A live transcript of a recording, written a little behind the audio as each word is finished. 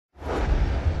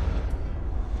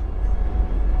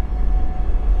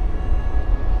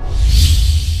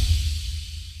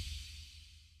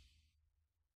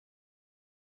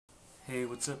Hey,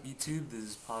 what's up YouTube? This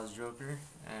is Pozjoker,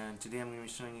 and today I'm going to be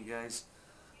showing you guys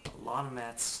a lot of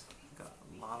mats. Got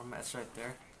a lot of mats right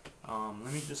there.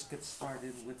 Let me just get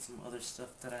started with some other stuff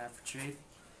that I have for trade.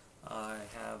 I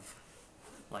have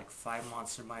like 5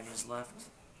 monster binders left,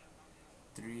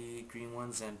 3 green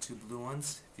ones and 2 blue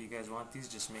ones. If you guys want these,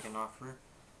 just make an offer.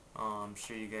 I'm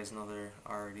sure you guys know they're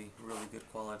already really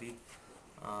good quality.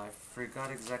 I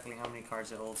forgot exactly how many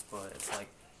cards it holds, but it's like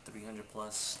 300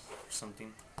 plus or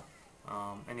something.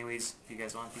 Anyways, if you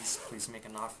guys want these, please make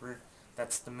an offer.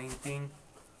 That's the main thing.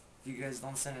 If you guys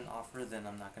don't send an offer, then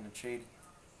I'm not going to trade.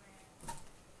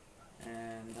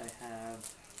 And I have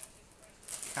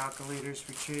calculators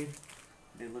for trade.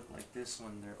 They look like this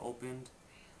when they're opened.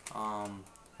 I'm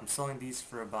selling these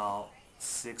for about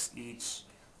 $6 each,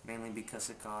 mainly because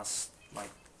it costs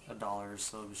like $1 or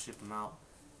so to ship them out.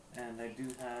 And I do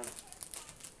have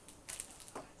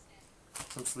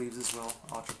some sleeves as well,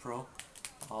 Ultra Pro.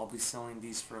 I'll be selling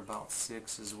these for about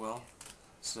 $6 as well.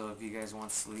 So if you guys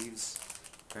want sleeves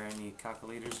or any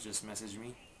calculators, just message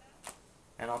me.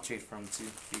 And I'll trade for them too,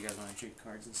 if you guys want to trade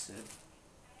cards instead.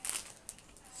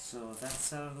 So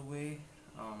that's out of the way.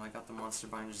 I got the monster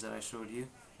binders that I showed you.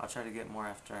 I'll try to get more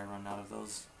after I run out of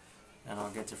those. And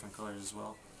I'll get different colors as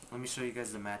well. Let me show you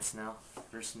guys the mats now.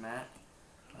 First mat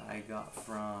I got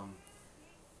from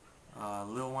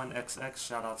Lil One XX,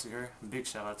 shout out to her, big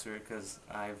shout out to her, because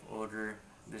I've owed her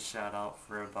this shout out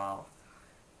for about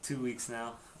 2 weeks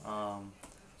now.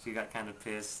 She got kind of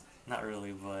pissed, not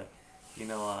really, but you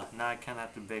know, now I kind of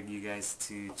have to beg you guys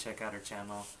to check out her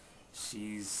channel.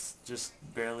 She's just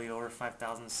barely over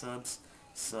 5,000 subs,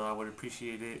 so I would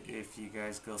appreciate it if you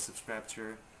guys go subscribe to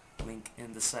her. Link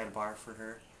in the sidebar for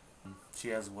her. She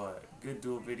has good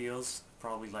dual videos,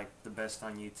 probably like the best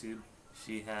on YouTube.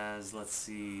 She has, let's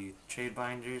see, trade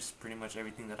binders, pretty much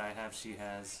everything that I have she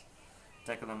has,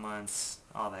 deck of the months,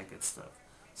 all that good stuff.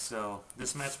 So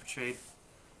this mat's for trade.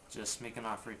 Just make an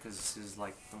offer because this is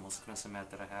like the most expensive mat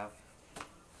that I have.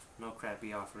 No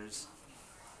crappy offers.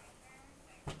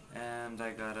 And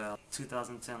I got a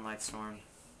 2010 Lightsworn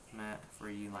mat for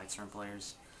you Lightsworn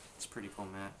players. It's a pretty cool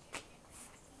mat.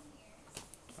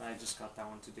 I just got that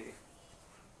one today.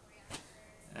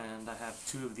 And I have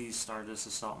 2 of these Stardust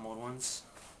Assault Mode ones.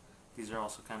 These are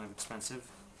also kind of expensive.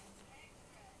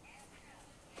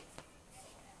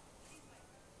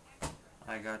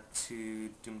 I got 2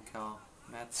 Doomcal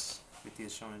mats with the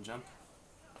Shonen Jump.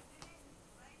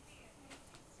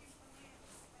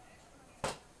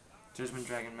 Judgment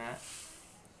Dragon mat.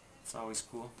 It's always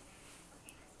cool.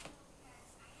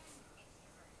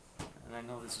 And I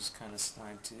know this is kind of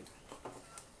slanted.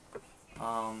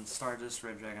 Stardust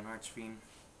Red Dragon Archfiend.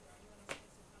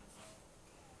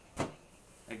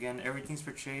 Again, everything's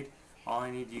for trade. All I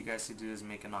need you guys to do is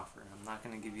make an offer. I'm not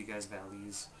going to give you guys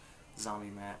values. Zombie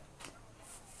mat,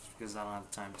 because I don't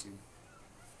have time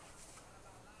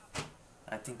to.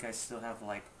 I think I still have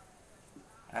I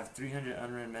have 300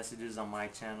 unread messages on my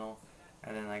channel,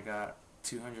 and then I got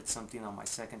 200 something on my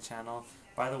second channel.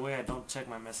 By the way, I don't check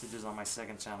my messages on my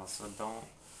second channel, so don't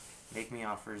make me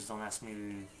offers. Don't ask me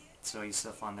to show you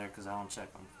stuff on there because I don't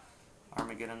check them.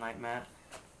 Armageddon Knight mat.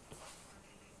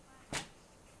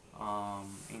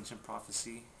 Ancient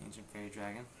Prophecy, Ancient Fairy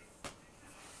Dragon.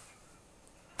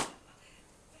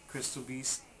 Crystal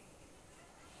Beast.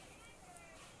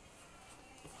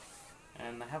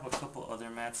 And I have a couple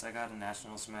other mats. I got a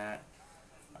Nationals mat.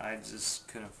 I just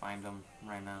couldn't find them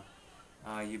right now.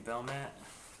 Yubel mat.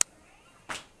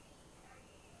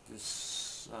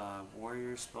 This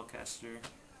Warrior Spellcaster.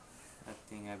 That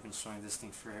thing, I've been showing this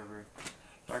thing forever.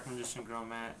 Dark Magician Girl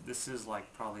mat. This is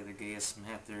like probably the gayest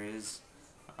mat there is.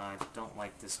 I don't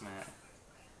like this mat.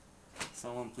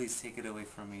 Someone please take it away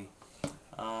from me.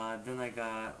 Then I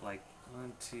got like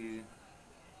 1, 2,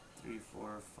 3,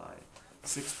 4, 5,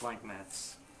 6 blank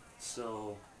mats.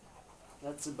 So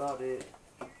that's about it.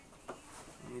 Let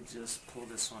me just pull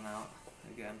this one out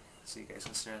again so you guys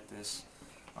can stare at this.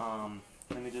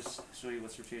 Let me just show you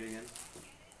what's for trade again.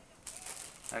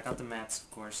 I got the mats, of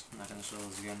course. I'm not going to show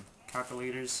those again.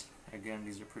 Calculators, again,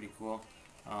 these are pretty cool.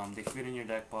 They fit in your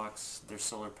deck box. They're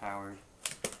solar powered,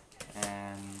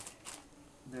 and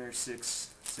they're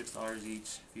 $6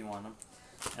 each if you want them.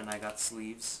 And I got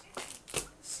sleeves,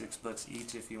 $6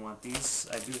 each if you want these.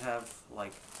 I do have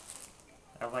like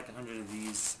 100 of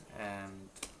these and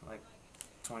like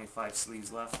 25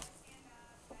 sleeves left.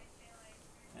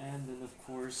 And then of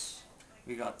course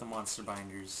we got the monster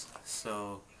binders.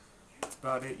 So that's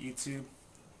about it, YouTube.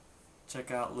 Check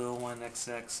out Lil One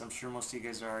XX. I'm sure most of you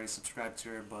guys are already subscribed to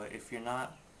her, but if you're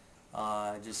not,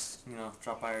 just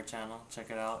drop by her channel, check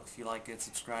it out. If you like it,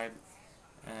 subscribe,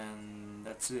 and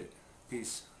that's it.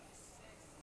 Peace.